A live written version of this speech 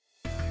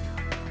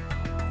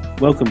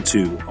Welcome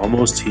to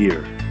Almost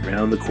Here,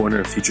 Round the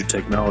Corner Future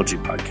Technology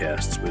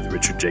podcasts with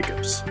Richard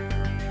Jacobs.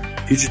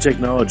 Future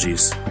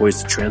technologies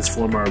poised to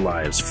transform our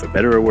lives for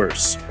better or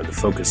worse are the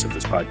focus of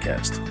this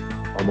podcast.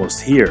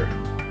 Almost here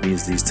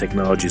means these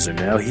technologies are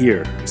now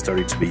here and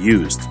starting to be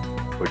used,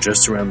 or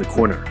just around the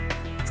corner,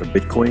 from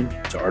Bitcoin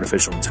to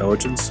artificial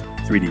intelligence,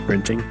 3D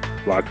printing,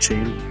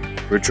 blockchain,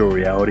 virtual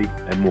reality,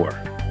 and more.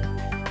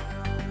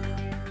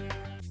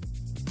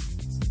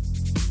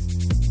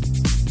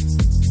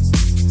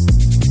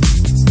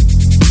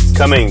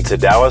 Coming to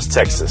Dallas,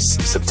 Texas,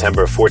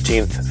 September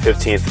 14th,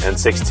 15th, and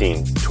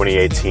 16th,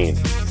 2018,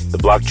 the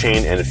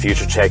Blockchain and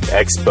Future Tech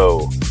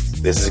Expo.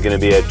 This is going to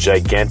be a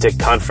gigantic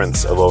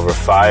conference of over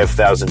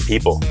 5,000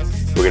 people.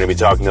 We're going to be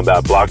talking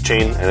about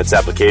blockchain and its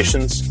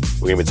applications.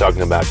 We're going to be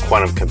talking about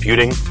quantum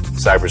computing,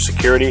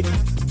 cybersecurity,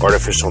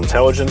 artificial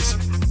intelligence,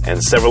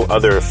 and several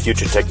other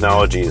future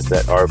technologies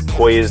that are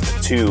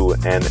poised to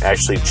and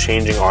actually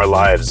changing our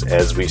lives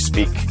as we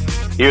speak.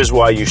 Here's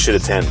why you should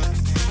attend.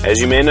 As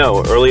you may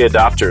know, early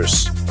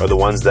adopters are the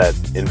ones that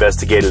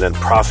investigated and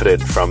profited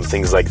from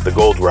things like the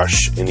gold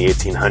rush in the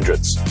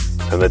 1800s,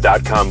 from the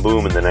dot-com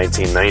boom in the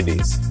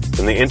 1990s,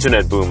 from the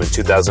internet boom in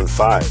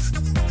 2005,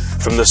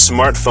 from the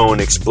smartphone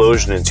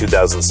explosion in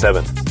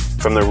 2007,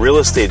 from the real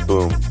estate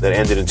boom that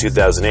ended in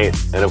 2008,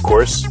 and of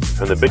course,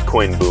 from the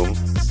Bitcoin boom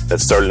that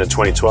started in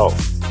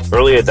 2012.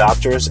 Early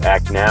adopters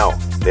act now.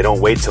 They don't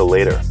wait till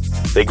later.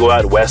 They go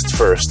out west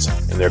first.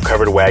 In their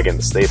covered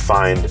wagons, they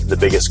find the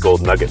biggest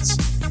gold nuggets.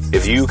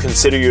 If you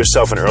consider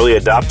yourself an early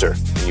adopter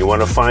and you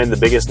want to find the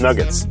biggest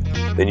nuggets,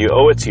 then you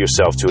owe it to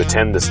yourself to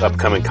attend this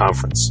upcoming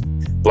conference.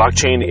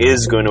 Blockchain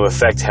is going to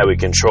affect how we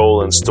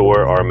control and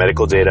store our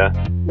medical data,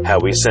 how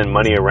we send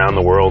money around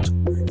the world,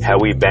 how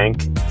we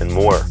bank, and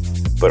more.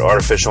 But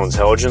artificial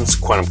intelligence,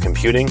 quantum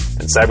computing,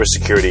 and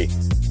cybersecurity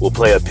will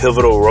play a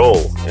pivotal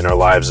role in our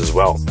lives as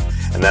well.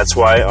 And that's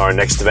why our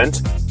next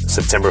event,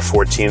 September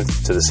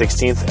 14th to the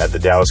 16th at the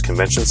Dallas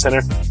Convention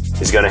Center,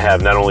 is going to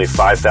have not only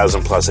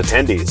 5,000 plus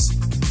attendees,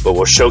 but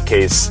will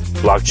showcase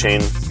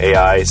blockchain,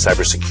 AI,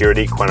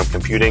 cybersecurity, quantum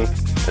computing,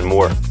 and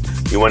more.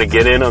 You want to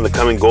get in on the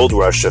coming gold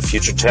rush of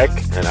future tech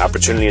and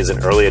opportunity as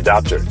an early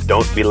adopter.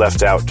 Don't be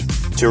left out.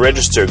 To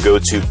register, go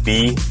to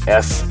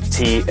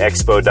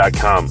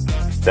bftexpo.com.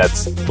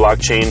 That's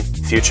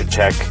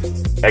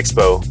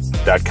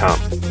blockchainfuturetechexpo.com.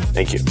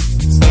 Thank you.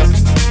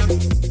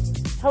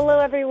 Hello,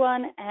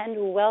 everyone,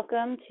 and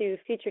welcome to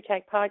Future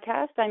Tech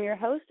Podcast. I'm your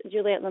host,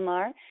 Juliette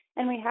Lamar,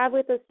 and we have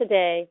with us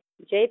today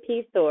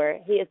JP Thor.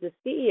 He is the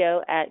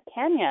CEO at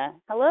Kanya.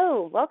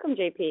 Hello, welcome,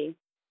 JP.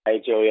 Hey,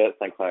 Juliette.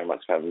 Thanks very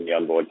much for having me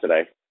on board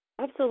today.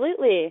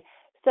 Absolutely.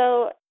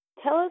 So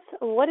tell us,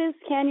 what is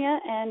Kanya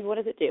and what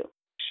does it do?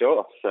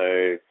 Sure.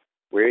 So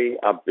we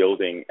are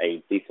building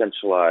a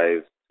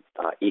decentralized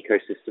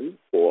ecosystem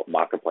for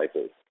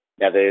marketplaces.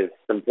 Now, there's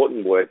some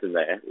important words in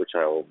there, which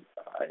I'll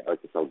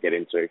get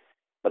into.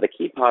 But the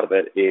key part of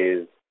it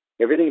is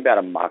everything about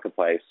a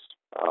marketplace,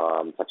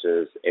 such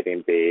as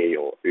Airbnb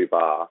or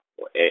Uber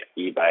or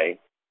eBay,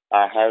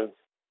 have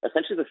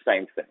essentially the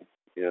same thing.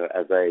 You know,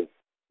 as a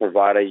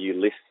provider, you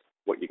list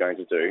what you're going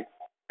to do,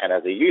 and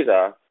as a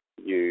user,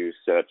 you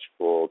search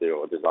for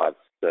your desired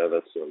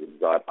service or your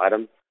desired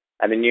item,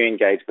 and then you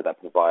engage with that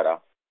provider.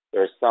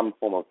 There is some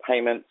form of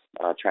payment,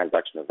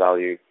 transaction of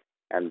value,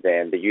 and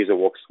then the user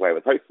walks away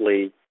with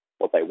hopefully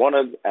what they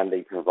wanted, and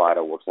the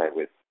provider walks away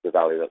with the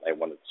value that they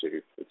wanted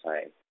to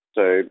retain.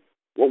 So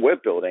what we're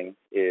building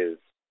is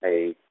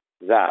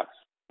that,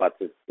 but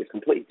it's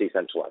completely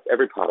decentralized.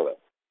 Every part of it,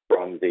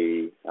 from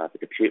the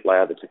compute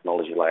layer, the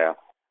technology layer,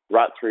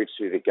 right through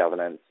to the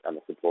governance and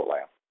the support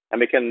layer. And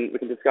we can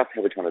discuss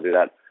how we're trying to do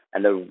that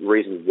and the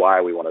reason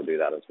why we want to do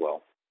that as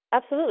well.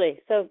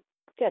 Absolutely. So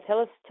yeah, tell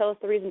us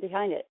the reason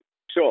behind it.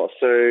 Sure.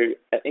 So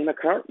in the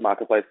current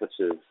marketplace, which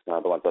is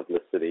the ones I've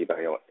listed,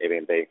 eBay or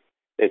Airbnb,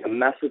 there's a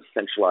massive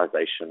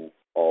centralization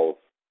of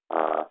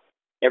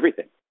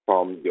everything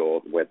from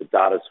where the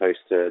data is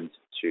hosted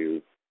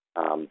to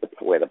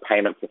where the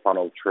payments are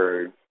funneled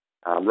through,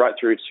 right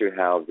through to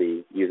how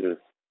the users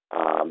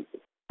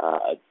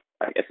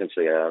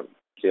essentially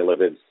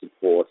delivered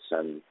support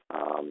and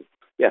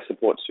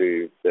support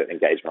to the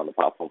engagement on the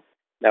platform.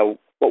 Now,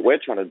 what we're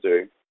trying to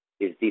do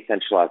is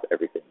decentralize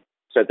everything.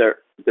 So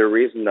there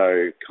is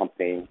no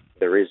company,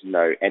 there is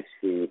no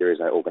entity, there is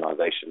no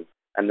organization,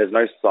 and there's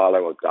no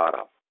silo of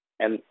data.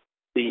 And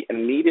the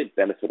immediate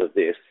benefit of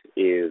this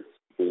is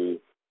the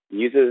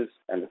users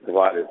and the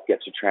providers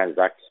get to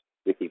transact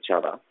with each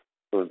other.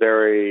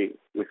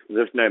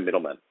 There's no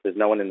middleman. There's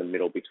no one in the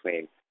middle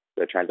between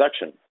the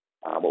transaction,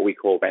 what we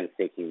call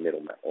rent-seeking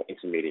middlemen or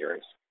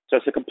intermediaries. So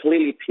it's a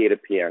completely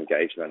peer-to-peer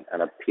engagement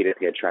and a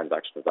peer-to-peer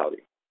transaction of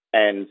value.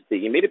 And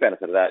the immediate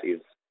benefit of that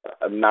is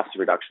a massive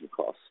reduction in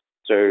costs.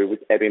 So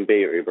with Airbnb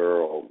or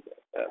Uber or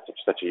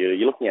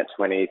you're looking at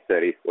 20,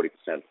 30,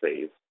 40%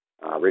 fees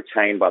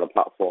retained by the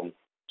platform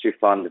to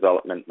fund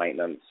development,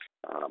 maintenance,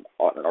 and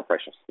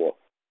operational support.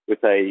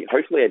 With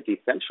hopefully a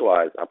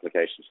decentralized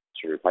application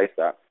to replace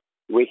that,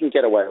 we can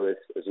get away with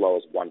as low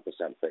as 1%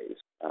 fees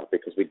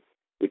because we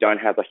don't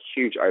have a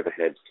huge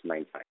overhead to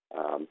maintain.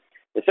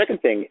 The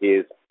second thing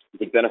is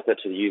the benefit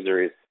to the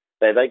user is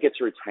they get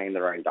to retain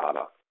their own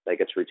data. They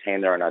get to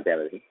retain their own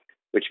identity,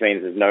 which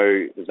means there's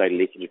no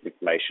leakage of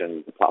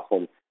information. The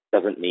platform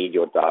doesn't need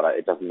your data.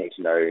 It doesn't need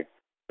to know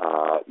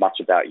much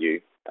about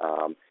you.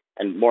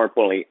 And more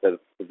importantly, the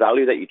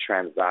value that you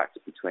transact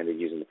between the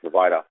user and the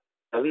provider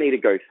doesn't need to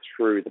go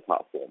through the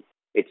platform.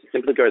 It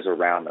simply goes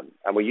around them.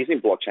 And we're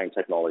using blockchain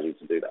technology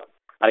to do that.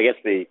 And I guess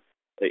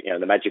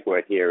the magic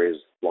word here is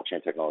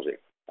blockchain technology.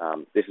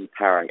 This is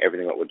powering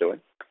everything that we're doing.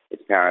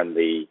 It's powering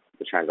the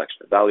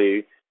transaction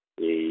value,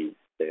 the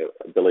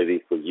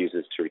ability for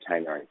users to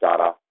retain their own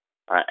data,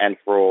 and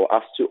for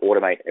us to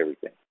automate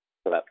everything.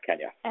 So that's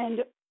Kenya.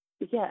 And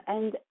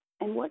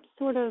what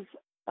sort of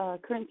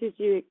currencies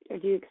do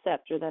you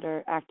accept or that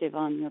are active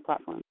on your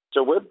platform?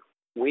 So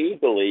we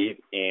believe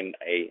in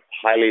a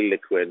highly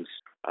liquid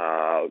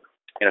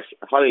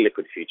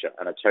future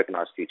and a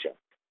tokenized future,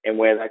 and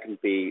where there can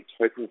be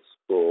tokens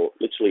for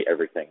literally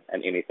everything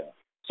and anything.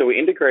 So we're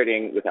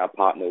integrating with our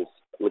partners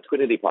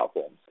liquidity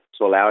platforms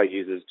to allow our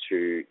users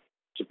to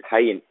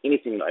pay in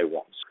anything they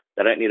want.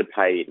 They don't need to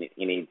pay in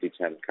any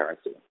determined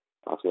currency.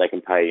 So they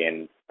can pay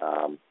in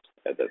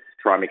the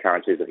primary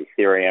currencies of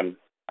Ethereum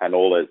and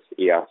all its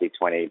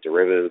ERC20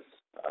 derivatives,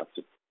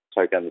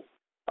 tokens,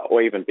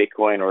 or even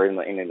Bitcoin or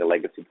even in the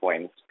legacy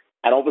coins.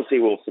 And obviously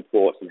we'll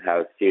support and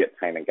have fiat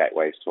payment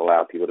gateways to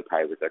allow people to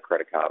pay with their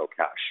credit card or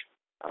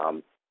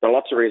cash. There are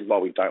lots of reasons why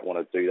we don't want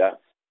to do that,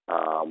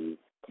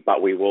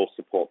 but we will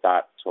support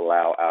that to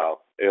allow our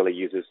early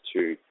users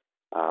to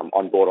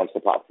onboard onto the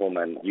platform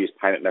and use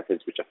payment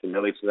methods which are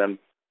familiar to them,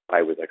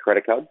 pay with their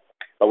credit card.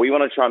 But we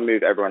want to try and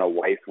move everyone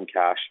away from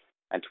cash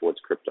and towards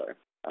crypto.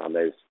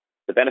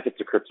 The benefits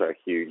of crypto are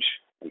huge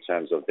in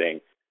terms of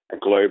being a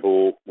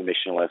global,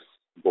 permissionless,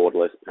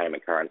 borderless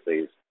payment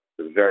currencies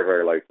with very,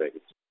 very low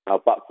fees.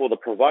 But for the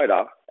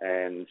provider,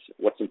 and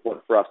what's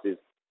important for us is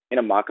in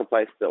a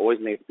marketplace, there always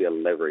needs to be a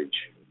leverage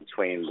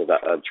between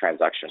the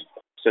transaction.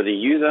 So the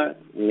user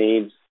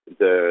needs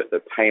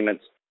the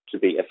payment to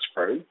be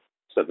escrowed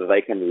so that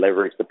they can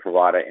leverage the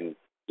provider in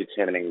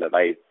determining that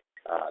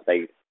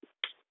they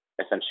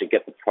essentially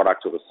get the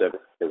product or the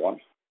service they want.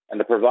 And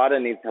the provider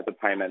needs to have the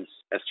payments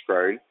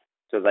escrowed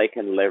so they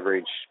can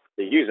leverage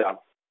the user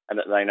and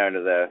that they know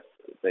that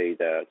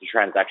the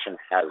transaction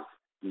has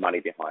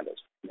money behind it.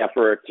 Now,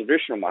 for a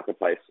traditional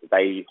marketplace,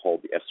 they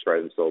hold the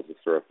escrow themselves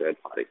through a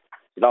third party.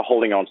 So they're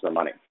holding on to the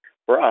money.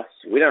 For us,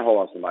 we don't hold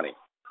on to the money.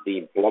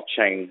 The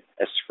blockchain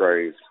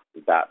escrows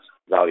that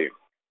value.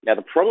 Now,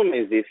 the problem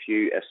is if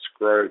you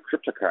escrow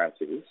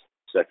cryptocurrencies,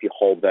 so if you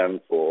hold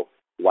them for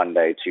 1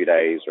 day, 2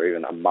 days, or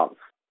even a month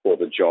for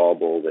the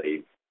job or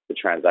the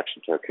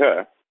transaction to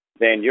occur,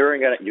 then you're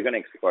going to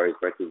expose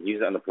both the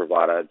user and the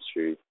provider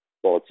to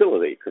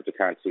volatility.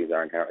 Cryptocurrencies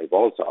are inherently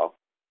volatile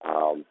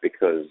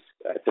because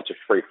it's such a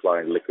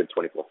free-flowing, liquid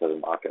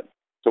 24/7 market.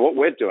 So what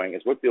we're doing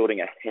is we're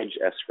building a hedge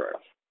escrow.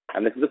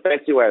 And this is a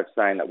fancy way of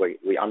saying that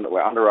we're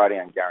underwriting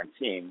and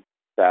guaranteeing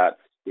that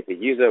if a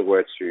user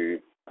were to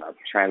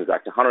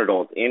transact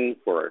 $100 in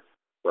for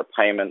a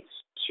payment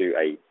to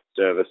a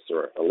service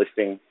or a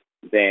listing,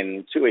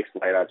 then 2 weeks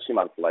later, 2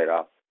 months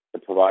later, the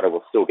provider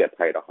will still get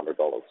paid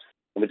 $100.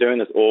 And we're doing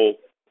this all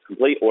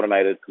completely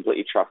automated,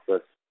 completely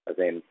trustless, as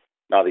in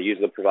neither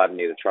user or provider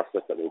need to trust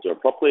us that we'll do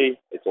it properly.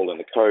 It's all in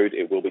the code.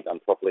 It will be done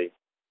properly.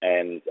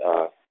 And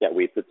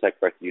we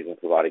protect both the user and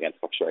provider against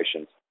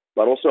fluctuations,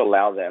 but also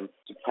allow them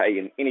to pay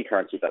in any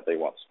currency that they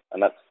want.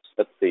 And that's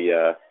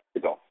the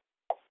goal.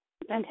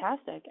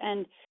 Fantastic.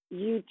 And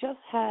you just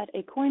had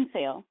a coin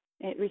sale.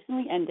 It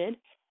recently ended.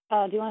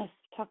 Do you want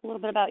to talk a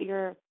little bit about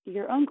your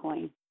own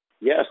coin?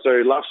 Yeah, so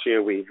last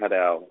year we had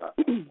our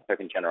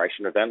token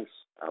generation events.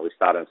 We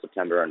started in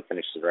September and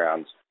finished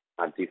around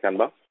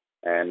December.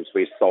 And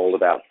we sold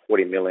about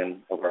 40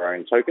 million of our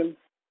own tokens.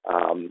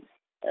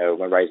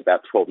 We raised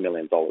about $12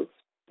 million.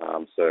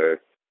 So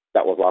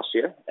that was last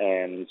year.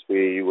 And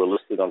we were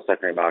listed on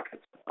secondary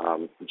markets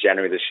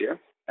January this year.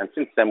 And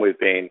since then, we've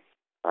been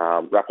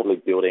rapidly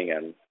building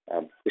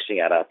and pushing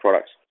out our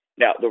products.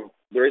 Now,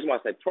 the reason why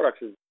I say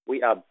products is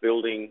we are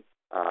building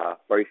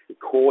both the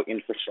core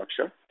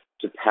infrastructure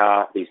to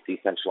power these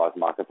decentralized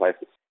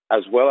marketplaces,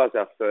 as well as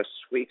our first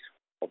suite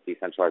of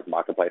decentralized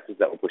marketplaces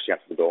that we're pushing out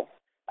to the door,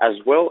 as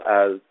well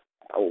as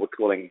what we're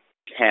calling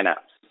CAN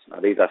apps. Now,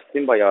 these are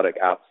symbiotic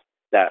apps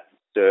that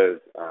serve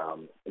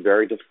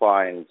very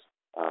defined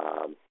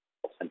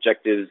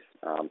objectives,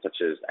 such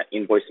as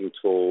invoicing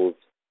tools,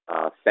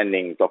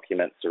 sending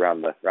documents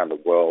around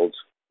the world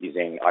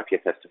using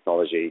IPFS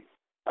technology,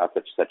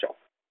 etc.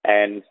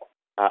 And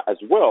as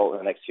well, in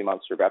the next few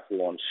months, we're about to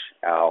launch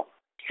our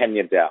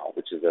Kenya DAO,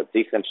 which is a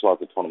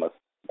decentralized autonomous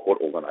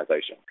support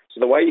organization. So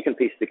the way you can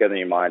piece together in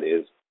your mind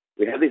is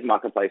we have these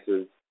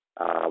marketplaces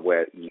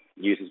where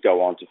users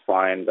go on to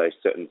find a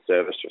certain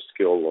service or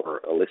skill or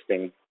a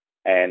listing,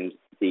 and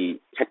the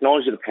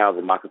technology that powers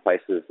the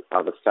marketplaces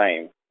are the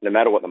same no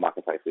matter what the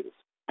marketplace is.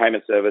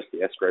 Payment service,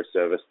 the escrow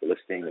service, the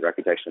listing, the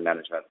reputation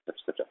management,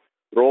 etc.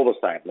 They're all the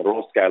same. They're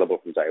all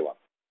scalable from day one,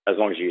 as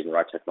long as you're using the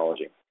right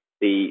technology.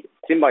 The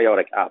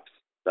symbiotic apps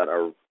that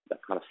are that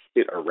kind of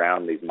sit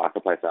around these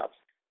marketplace apps.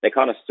 They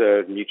kind of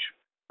serve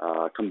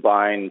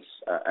combined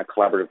and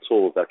collaborative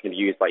tools that can be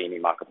used by any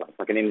marketplace,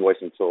 like an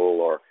invoicing tool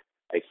or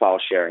a file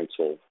sharing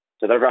tool.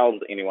 So they're available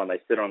to anyone.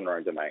 They sit on their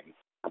own domain,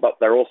 but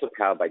they're also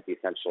powered by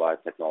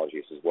decentralized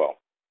technologies as well.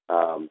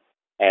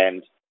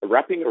 And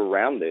wrapping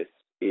around this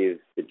is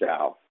the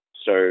DAO.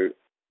 So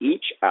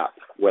each app,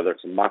 whether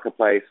it's a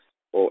marketplace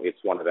or it's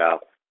one of our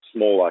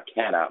smaller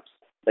CAN apps,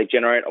 they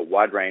generate a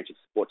wide range of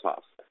support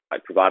tasks.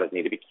 Like providers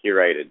need to be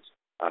curated,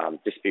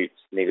 disputes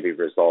need to be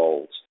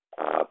resolved,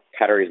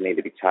 categories need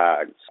to be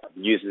tagged,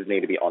 users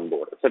need to be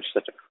onboarded, etc.,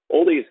 etc.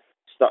 All this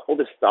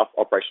stuff,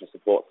 operational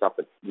support stuff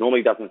that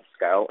normally doesn't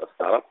scale a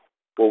startup,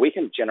 well, we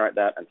can generate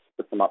that and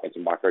split them up into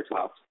micro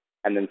tasks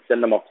and then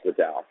send them off to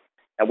the DAO.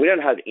 And we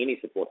don't have any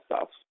support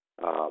staff.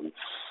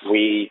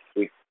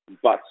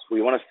 But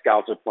we want to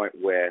scale to a point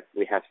where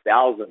we have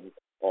thousands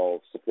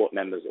of support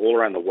members all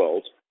around the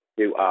world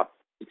who are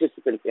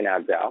participants in our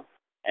DAO.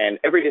 And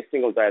every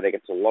single day they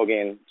get to log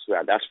in to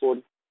our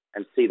dashboard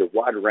and see the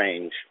wide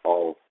range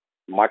of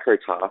micro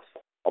tasks,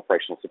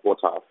 operational support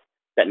tasks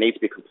that need to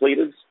be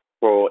completed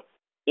for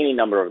any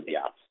number of the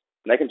apps.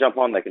 And they can jump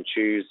on, they can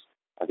choose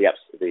the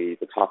apps, the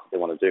tasks that they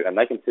want to do, and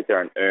they can sit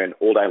there and earn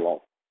all day long.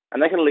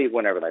 And they can leave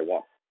whenever they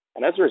want.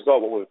 And as a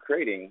result, what we're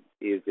creating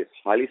is this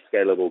highly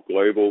scalable,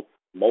 global,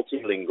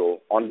 multilingual,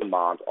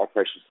 on-demand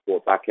operational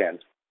support backend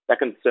that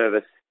can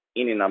service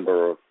any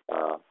number of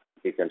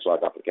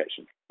decentralized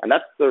applications. And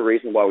that's the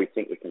reason why we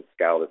think we can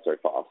scale this so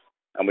fast.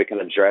 And we can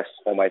address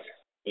almost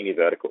any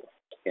vertical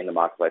in the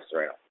marketplace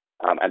arena.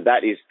 And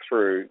that is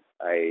through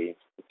a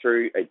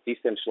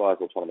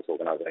decentralized autonomous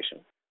organization,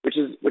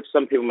 which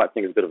some people might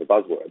think is a bit of a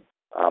buzzword,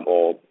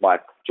 or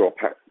might draw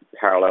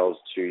parallels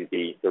to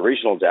the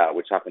regional DAO,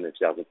 which happened in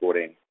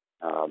 2014,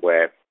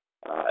 where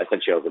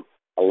essentially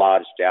a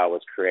large DAO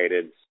was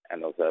created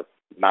and there was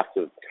a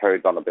massive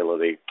code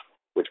vulnerability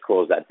which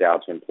caused that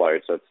DAO to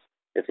implode. So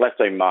it's left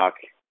a mark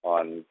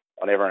on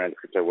everyone in the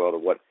crypto world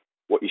of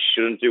what you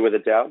shouldn't do with a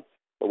DAO.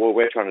 But what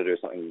we're trying to do is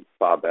something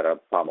far better,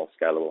 far more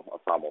scalable, or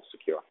far more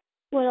secure.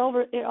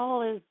 Well, it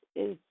all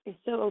is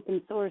so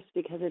open source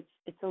because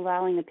it's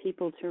allowing the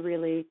people to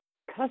really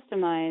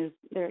customize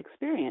their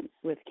experience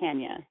with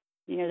Kenya.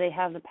 You know, they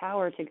have the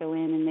power to go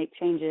in and make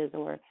changes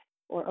or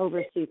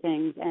oversee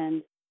things,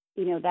 and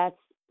you know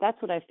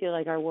that's what I feel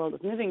like our world is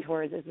moving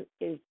towards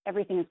is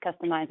everything is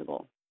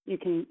customizable. You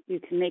can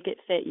make it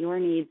fit your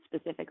needs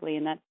specifically,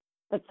 and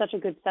that's such a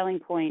good selling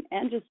point,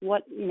 and just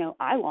what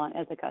I want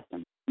as a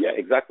customer. Yeah,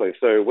 exactly.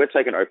 So we're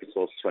taking open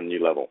source to a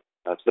new level,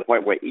 to the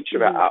point where each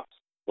of our apps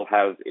will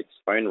have its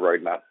own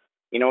roadmap.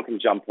 Anyone can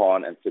jump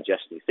on and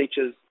suggest new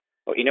features,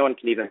 or anyone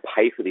can even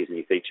pay for these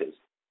new features.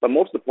 But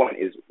more to the point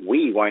is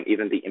we won't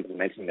even be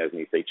implementing those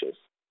new features.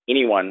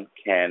 Anyone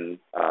can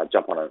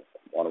jump on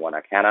one of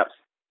our CAN apps,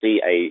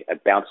 see a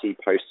bounty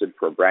posted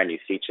for a brand new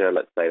feature.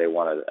 Let's say they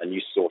want a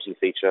new sorting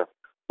feature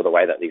for the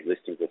way that these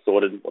listings are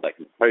sorted, or they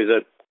can propose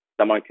it.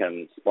 Someone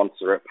can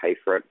sponsor it, pay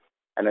for it,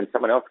 and then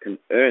someone else can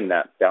earn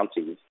that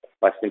bounty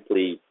by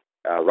simply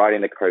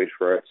writing the code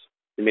for it,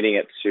 submitting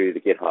it to the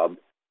GitHub.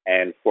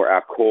 And for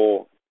our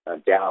core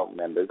DAO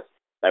members,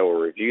 they will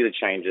review the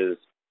changes,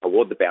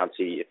 award the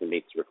bounty if it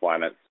meets the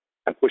requirements,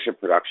 and push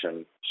it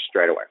production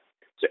straight away.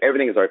 So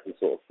everything is open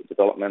source: the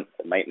development,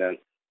 the maintenance,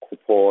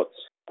 support,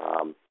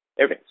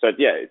 everything. So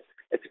yeah,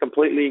 it's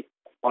completely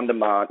on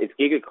demand. It's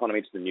gig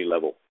economy to the new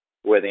level,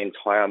 where the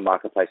entire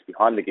marketplace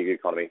behind the gig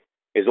economy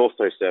is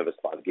also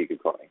serviced by the gig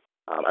economy.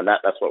 And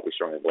that's what we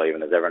strongly believe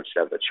in, is everyone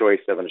should have the choice.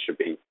 Everyone should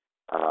be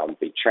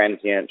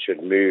transient,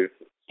 should move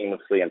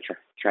seamlessly and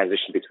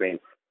transition between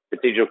the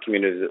digital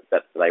communities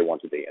that they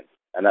want to be in.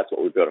 And that's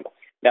what we're building.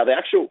 Now,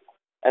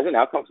 as an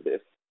outcome to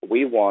this,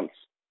 we want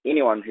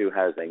anyone who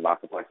has a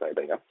marketplace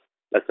idea.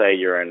 Let's say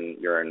you're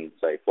in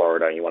say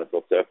Florida and you want to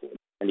build surfboard,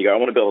 and you go, I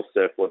want to build a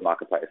surfboard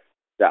marketplace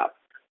app.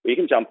 Well, you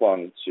can jump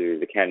on to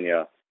the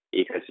Kenya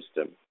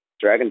ecosystem,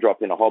 drag and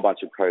drop in a whole bunch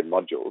of code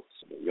modules.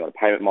 You want a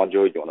payment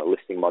module, you want a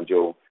listing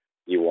module,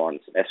 you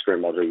want an escrow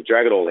module, you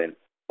drag it all in.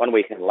 1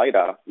 weekend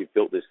later, you've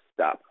built this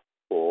app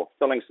for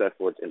selling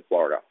surfboards in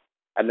Florida.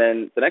 And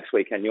then the next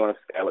weekend, you want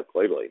to scale it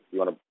globally. You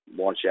want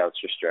to launch out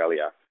to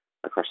Australia,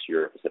 across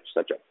Europe, et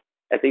cetera.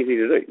 It's easy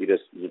to do. You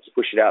just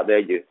push it out there.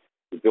 You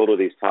build all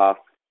these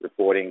tasks,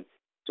 reporting,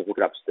 to hook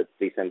it up to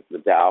the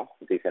DAO,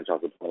 the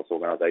Decentralized Autonomous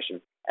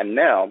Organization. And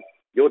now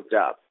your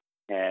DApp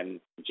can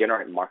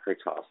generate micro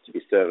tasks to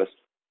be serviced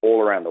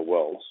all around the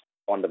world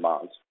on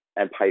demand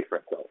and pay for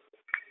itself.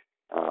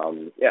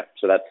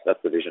 So that's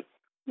the vision.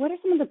 What are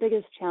some of the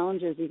biggest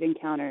challenges you've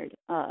encountered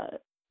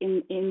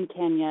in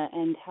Kenya,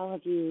 and how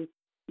have you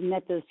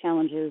met those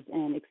challenges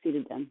and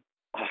exceeded them?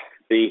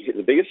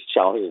 The biggest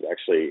challenge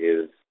actually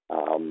is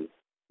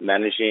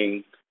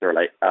managing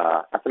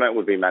at the moment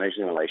would be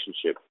managing the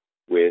relationship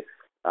with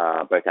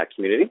both our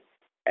community,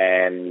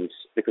 and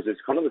because it's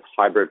kind of this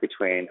hybrid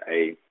between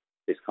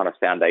this kind of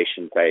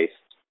foundation-based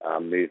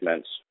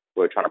movement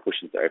we're trying to push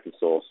into open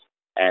source,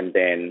 and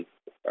then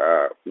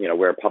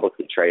we're a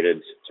publicly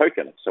traded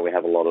token, so we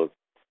have a lot of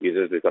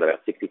users. We've got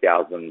about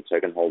 60,000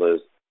 token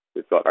holders.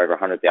 We've got over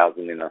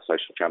 100,000 in our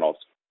social channels.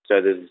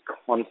 So there's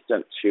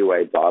constant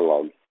two-way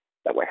dialogue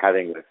that we're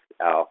having with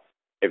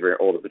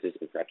all the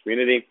participants in our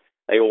community.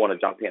 They all want to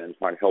jump in and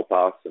try and help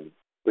us and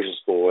push us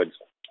forward.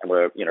 And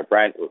we're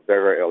very,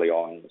 very early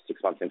on,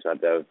 6 months into our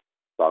dev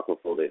cycle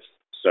for this.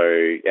 So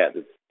yeah,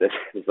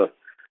 there's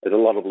a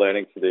lot of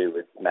learning to do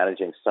with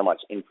managing so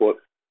much input,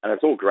 and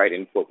it's all great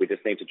input. We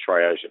just need to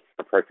triage it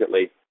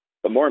appropriately.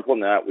 But more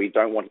important than that, we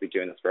don't want to be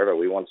doing this forever.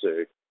 We want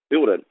to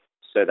build it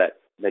so that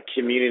the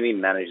community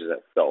manages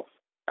itself,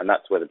 and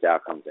that's where the DAO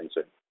comes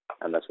into,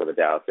 and that's where the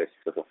DAO is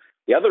successful.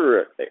 The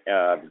other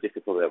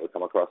difficulty that we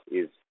come across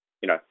is,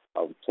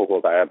 I'll talk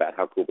all day about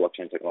how cool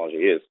blockchain technology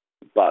is,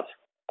 but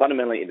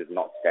fundamentally it is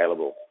not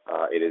scalable.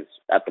 It is,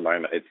 at the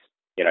moment, it's,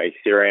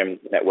 Ethereum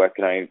network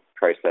can only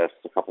process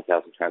a couple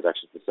thousand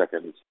transactions per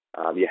second.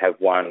 You have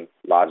one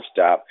large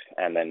dApp,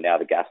 and then now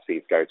the gas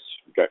fees get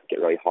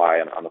really high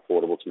and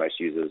unaffordable to most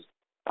users.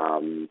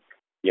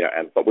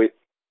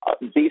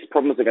 These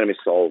problems are going to be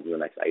solved in the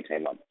next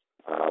 18 months.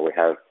 We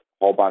have a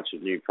whole bunch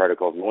of new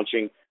protocols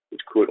launching,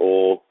 which could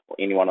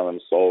any one of them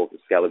solve the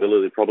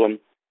scalability problem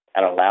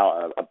and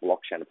allow a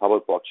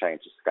public blockchain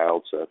to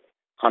scale to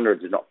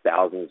hundreds, if not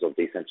thousands, of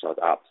decentralized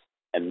apps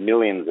and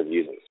millions of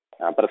users.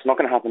 But it's not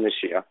going to happen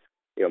this year.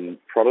 It'll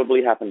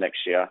probably happen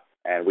next year,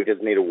 and we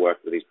just need to work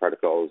with these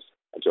protocols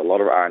and do a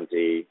lot of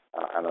R&D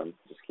and then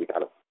just keep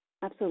at it.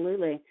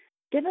 Absolutely.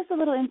 Give us a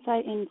little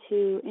insight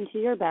into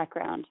your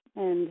background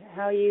and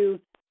how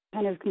you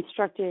kind of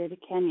constructed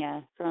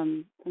Kenya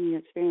from your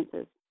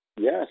experiences.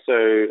 Yeah, so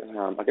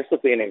I guess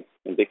I've been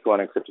in Bitcoin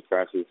and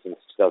cryptocurrencies since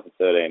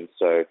 2013.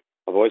 So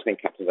I've always been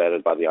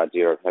captivated by the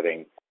idea of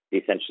having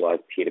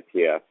decentralized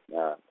peer-to-peer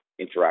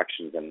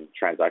interactions and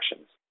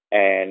transactions.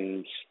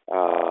 And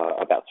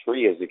about 3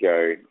 years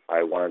ago,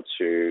 I wanted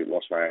to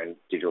launch my own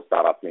digital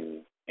startup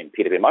in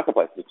peer-to-peer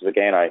marketplaces because,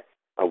 again, I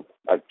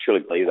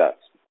truly believe that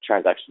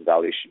transaction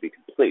value should be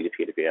completely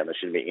peer-to-peer, and there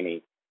shouldn't be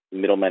any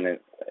middlemen,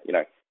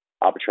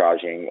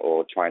 arbitraging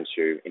or trying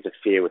to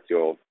interfere with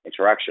your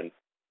interaction.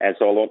 And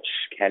so I launched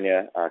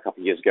Kenya a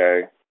couple of years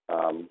ago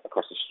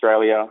across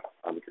Australia.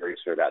 We grew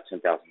to about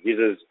 10,000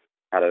 users,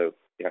 had a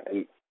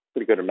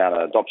pretty good amount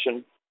of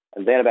adoption.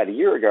 And then about a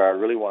year ago, I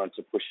really wanted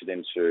to push it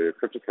into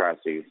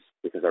cryptocurrencies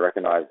because I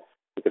recognized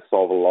we could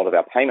solve a lot of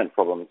our payment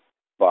problems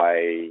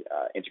by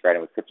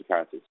integrating with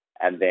cryptocurrencies.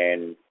 And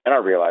then I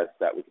realized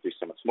that we could do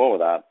so much more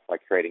with that by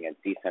creating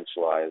a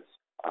decentralized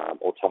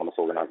autonomous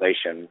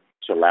organization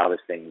to allow this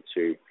thing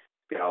to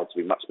be able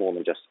to be much more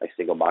than just a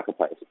single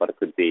marketplace, but it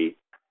could be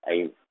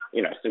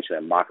essentially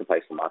a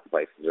marketplace for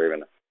marketplaces, or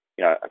even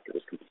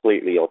this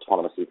completely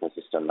autonomous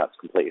ecosystem that's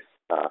completely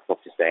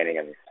self-sustaining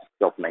and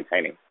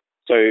self-maintaining.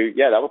 So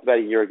yeah, that was about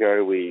a year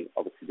ago. We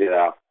obviously did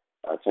our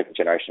second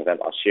generation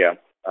event last year.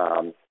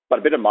 But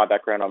a bit of my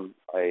background,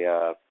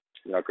 I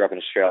grew up in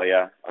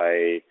Australia.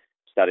 I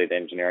studied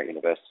engineering at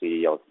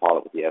university. I was a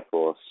pilot with the Air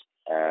Force,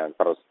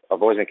 but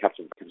I've always been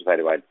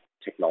captivated by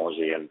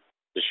technology and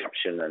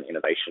disruption and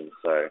innovation.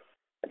 So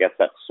I guess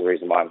that's the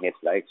reason why I'm here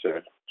today,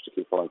 to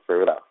keep following through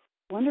with that.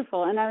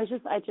 Wonderful. And I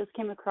just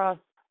came across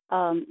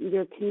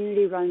your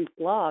community-run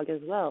blog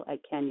as well at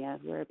Kenya,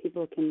 where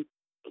people can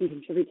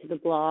contribute to the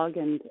blog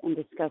and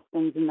discuss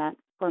things in that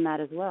format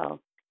as well.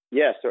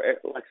 Yeah, so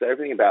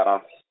everything about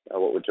us,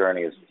 what we're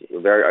doing is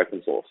we're very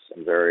open source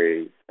and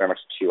very, very much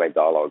two-way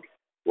dialogue,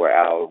 where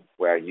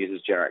our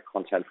users generate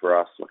content for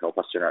us, or help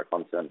us generate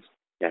content,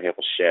 help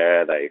us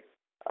share, they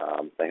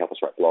help us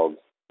write blogs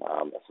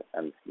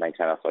and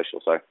maintain our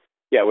social. So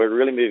yeah, we're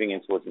really moving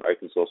in towards an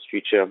open source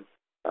future,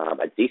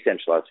 a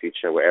decentralized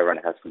future where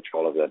everyone has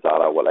control of their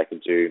data, what they can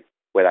do,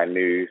 where they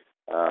move,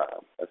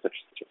 etc.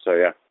 So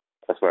yeah,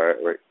 that's where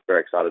we're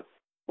very excited.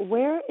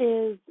 Where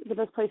is the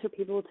best place for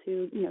people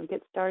to,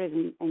 get started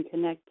and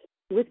connect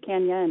with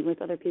Kenya and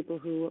with other people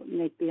who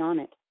may be on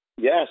it?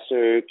 Yeah,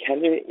 so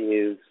Kenya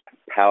is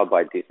powered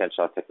by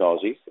decentralized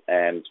technologies,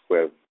 and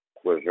we're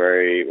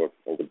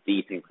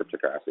deep in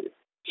cryptocurrencies.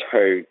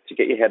 So to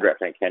get your head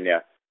wrapped in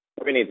Kenya,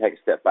 we need to take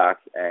a step back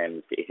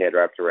and get your head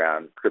wrapped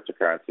around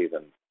cryptocurrencies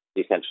and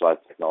decentralized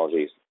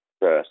technologies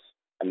first,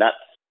 and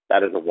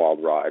that is a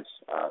wild ride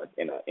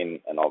in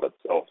and of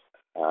itself.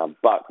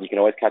 But you can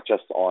always catch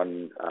us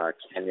on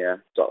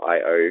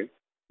Kenya.io,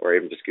 or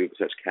even just Google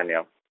search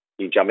Kenya.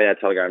 You jump in our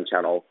Telegram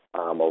channel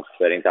of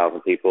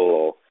 13,000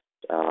 people,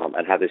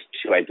 and have this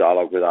two-way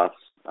dialogue with us.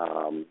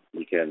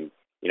 You can,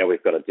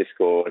 we've got a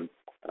Discord,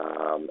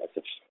 it's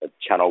a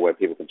channel where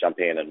people can jump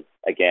in and,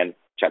 again,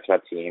 chat to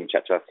our team,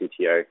 chat to our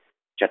CTO,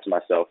 chat to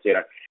myself.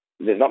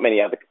 There's not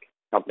many other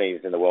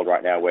companies in the world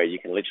right now where you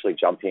can literally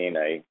jump in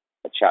a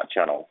chat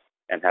channel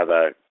and have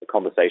a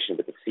conversation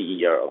with the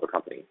CEO of a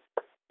company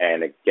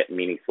and get a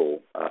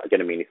meaningful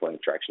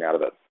interaction out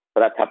of it. So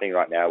that's happening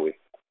right now with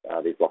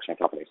these blockchain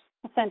companies.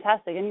 That's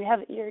fantastic, and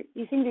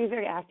you seem to be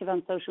very active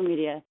on social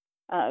media,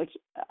 which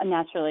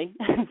naturally,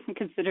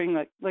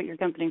 considering what your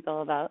company's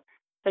all about.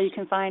 So you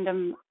can find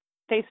them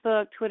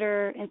Facebook,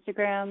 Twitter,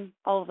 Instagram,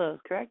 all of those,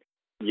 correct?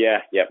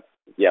 Yeah.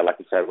 Like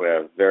I said,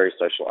 we're very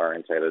social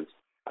orientated.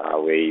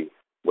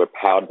 We're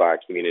powered by our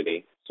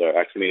community, so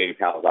our community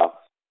powers us.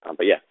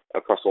 But yeah,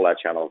 across all our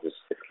channels is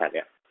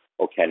Kenya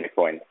or Kenya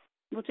Coin.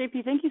 Well,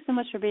 JP, thank you so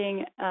much for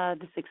being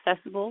this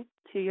accessible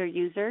to your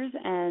users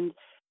and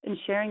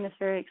sharing this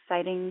very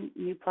exciting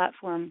new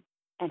platform,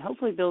 and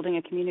hopefully building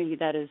a community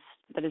that is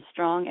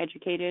strong,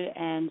 educated,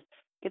 and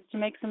gets to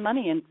make some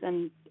money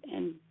and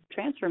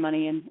transfer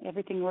money, and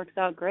everything works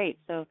out great.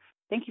 So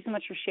thank you so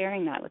much for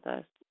sharing that with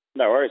us.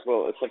 No worries.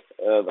 Well, it's like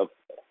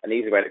an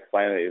easy way to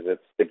explain it is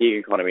it's the gig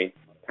economy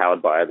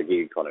powered by the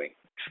gig economy.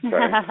 So,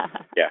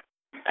 yeah.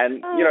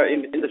 And,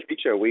 in the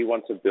future, we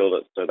want to build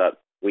it so that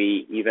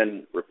we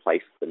even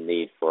replace the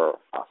need for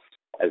us,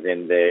 as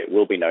in there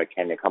will be no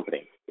Kenya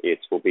company. It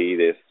will be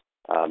this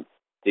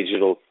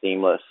digital,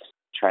 seamless,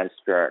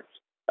 transparent,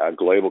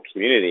 global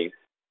community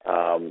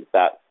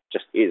that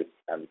just is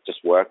and just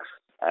works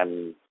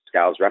and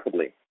scales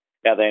rapidly.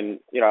 Now then,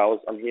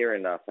 I'm here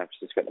in San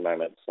Francisco at the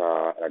moment,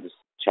 and I just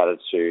chatted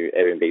to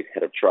Airbnb's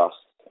head of trust.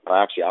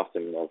 I actually asked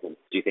him, do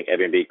you think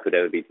Airbnb could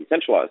ever be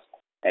decentralized?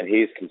 And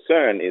his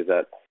concern is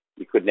that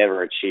you could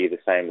never achieve the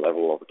same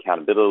level of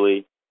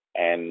accountability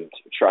and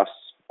trust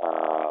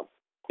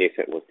if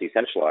it was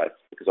decentralized,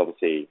 because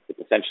obviously the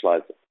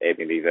decentralized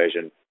Airbnb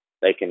version,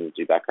 they can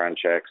do background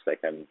checks, they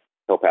can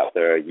help out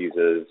their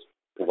users,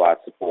 provide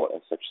support,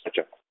 and such.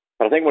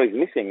 But I think what he's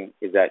missing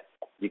is that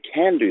you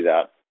can do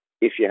that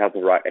if you have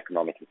the right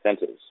economic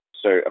incentives.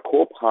 So a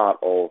core part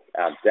of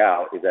our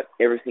DAO is that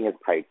everything is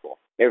paid for.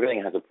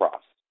 Everything has a price.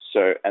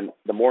 So, and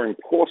the more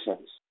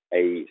important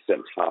a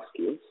certain task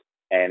is,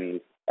 and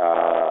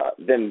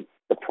then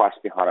the price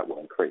behind it will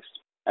increase.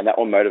 And that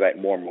will motivate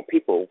more and more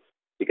people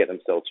to get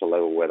themselves to a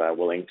level where they're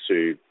willing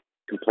to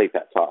complete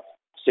that task.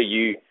 So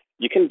you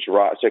can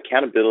drive, so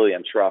accountability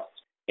and trust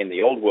in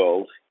the old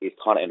world is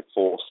kind of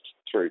enforced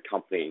through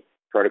company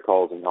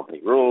protocols and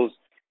company rules.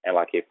 And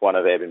like if one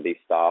of Airbnb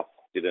staff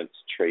didn't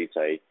treat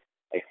a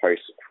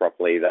host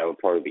properly, they would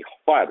probably be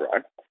fired,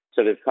 right?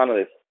 So there's kind of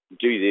this,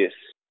 do this,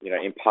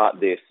 impart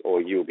this,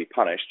 or you will be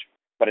punished.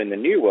 But in the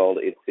new world,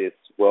 it's this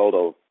world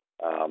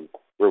of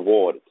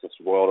reward. It's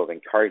this world of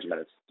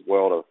encouragement. It's this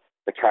world of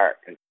the carrot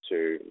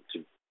to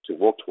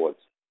walk towards.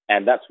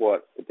 And that's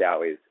what the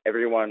DAO is.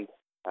 Everyone,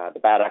 the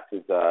bad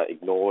actors are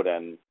ignored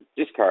and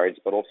discouraged,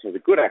 but also the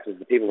good actors,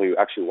 the people who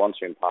actually want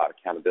to impart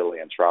accountability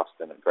and trust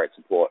and great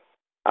support,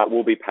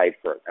 will be paid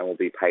for it and will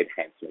be paid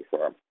handsomely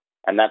for it.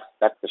 And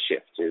that's the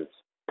shift is,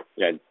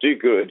 do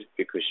good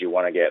because you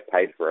want to get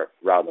paid for it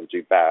rather than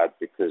do bad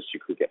because you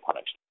could get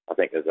punished. I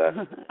think there's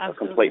a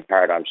complete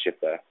paradigm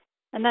shift there.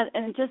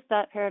 And just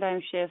that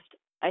paradigm shift,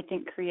 I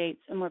think, creates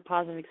a more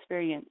positive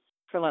experience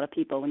for a lot of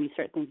people when you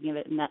start thinking of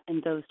it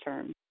in those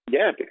terms.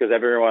 Yeah, because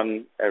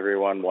everyone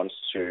wants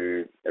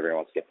to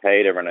get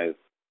paid. Everyone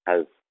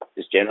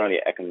is generally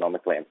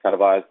economically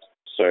incentivized.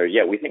 So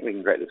yeah, we think we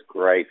can create this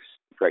great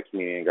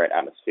community and great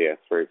atmosphere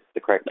through the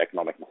correct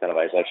economic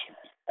incentivization.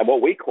 And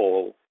what we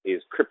call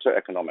is crypto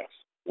economics,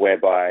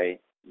 whereby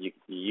you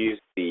use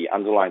the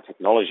underlying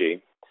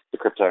technology, the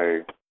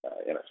crypto,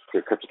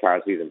 through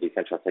cryptocurrencies and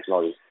decentralized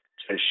technologies,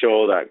 to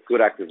ensure that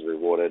good actors are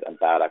rewarded and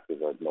bad actors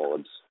are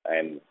ignored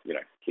and,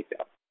 kicked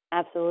out.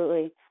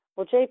 Absolutely.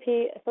 Well,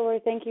 JP Thor,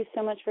 thank you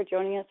so much for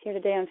joining us here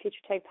today on Future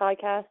Tech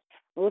Podcast.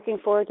 We're looking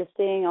forward to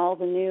seeing all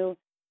the new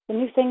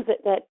things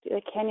that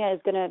Kenya is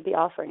going to be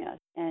offering us,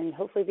 and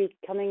hopefully be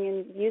coming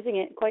and using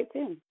it quite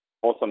soon.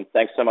 Awesome.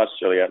 Thanks so much,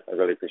 Juliet. I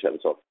really appreciate the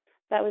talk.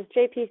 That was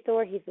JP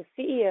Thor. He's the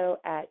CEO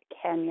at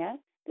Kenya.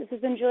 This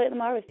has been Juliet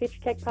Lamar with Future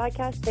Tech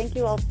Podcast. Thank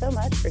you all so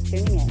much for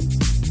tuning in.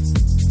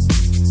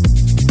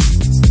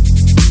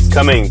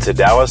 Coming to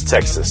Dallas,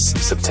 Texas,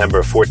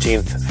 September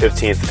 14th,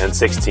 15th, and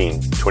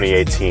 16th,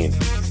 2018,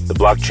 the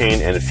Blockchain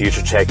and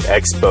Future Tech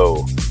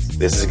Expo.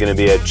 This is going to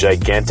be a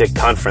gigantic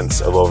conference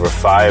of over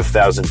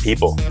 5,000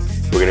 people.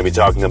 We're going to be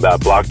talking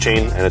about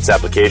blockchain and its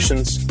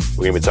applications.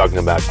 We're going to be talking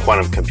about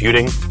quantum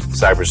computing,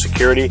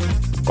 cybersecurity,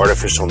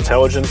 artificial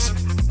intelligence,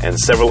 and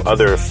several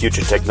other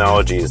future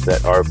technologies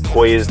that are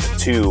poised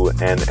to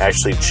and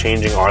actually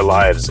changing our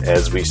lives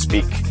as we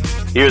speak.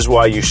 Here's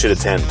why you should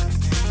attend.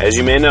 As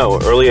you may know,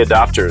 early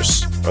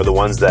adopters are the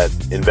ones that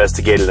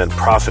investigated and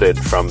profited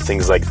from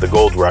things like the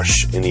gold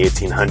rush in the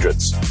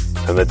 1800s,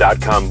 from the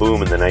dot-com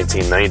boom in the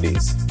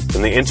 1990s,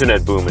 from the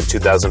internet boom in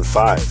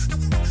 2005,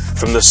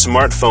 from the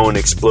smartphone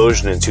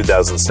explosion in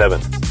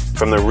 2007,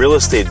 from the real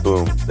estate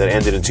boom that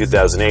ended in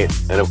 2008,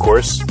 and of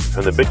course,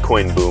 from the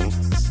Bitcoin boom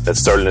that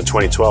started in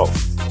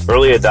 2012.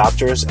 Early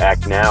adopters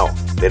act now.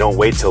 They don't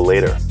wait till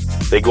later.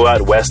 They go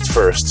out west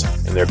first.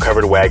 In their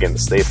covered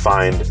wagons, they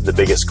find the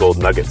biggest gold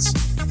nuggets.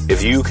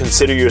 If you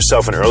consider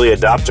yourself an early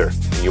adopter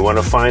and you want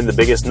to find the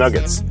biggest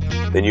nuggets,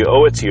 then you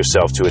owe it to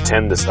yourself to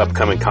attend this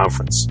upcoming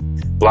conference.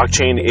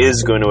 Blockchain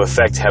is going to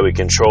affect how we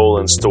control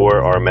and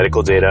store our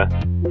medical data,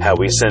 how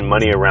we send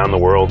money around the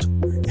world,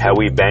 how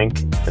we bank,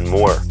 and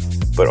more.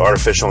 But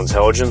artificial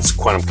intelligence,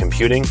 quantum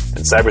computing,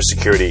 and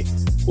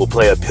cybersecurity will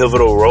play a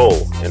pivotal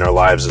role in our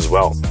lives as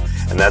well.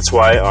 And that's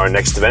why our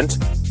next event,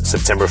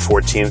 September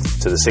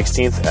 14th to the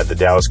 16th at the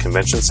Dallas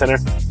Convention Center,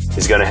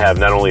 is going to have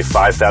not only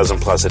 5,000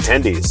 plus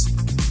attendees,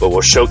 but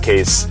will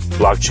showcase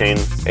blockchain,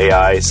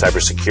 AI,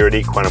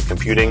 cybersecurity, quantum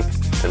computing,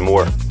 and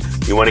more.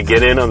 You want to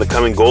get in on the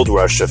coming gold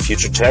rush of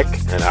future tech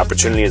and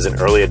opportunity as an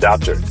early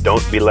adopter.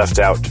 Don't be left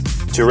out.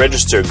 To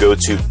register, go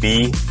to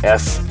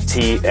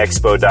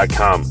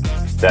bftexpo.com.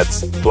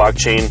 That's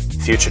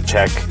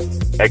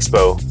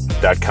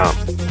blockchainfuturetechexpo.com.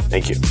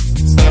 Thank you.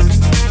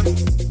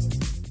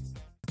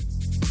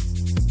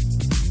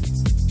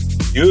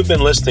 You have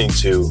been listening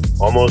to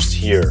Almost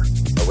Here,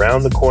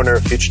 Around the Corner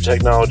Future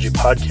Technology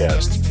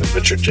podcast with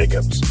Richard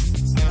Jacobs.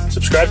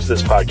 Subscribe to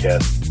this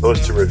podcast,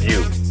 post a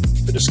review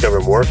to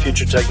discover more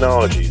future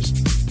technologies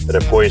that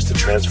are poised to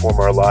transform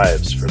our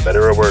lives for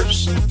better or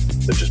worse,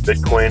 such as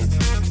Bitcoin,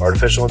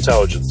 artificial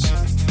intelligence,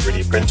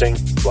 3D printing,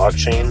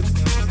 blockchain,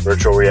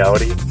 virtual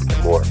reality,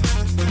 and more.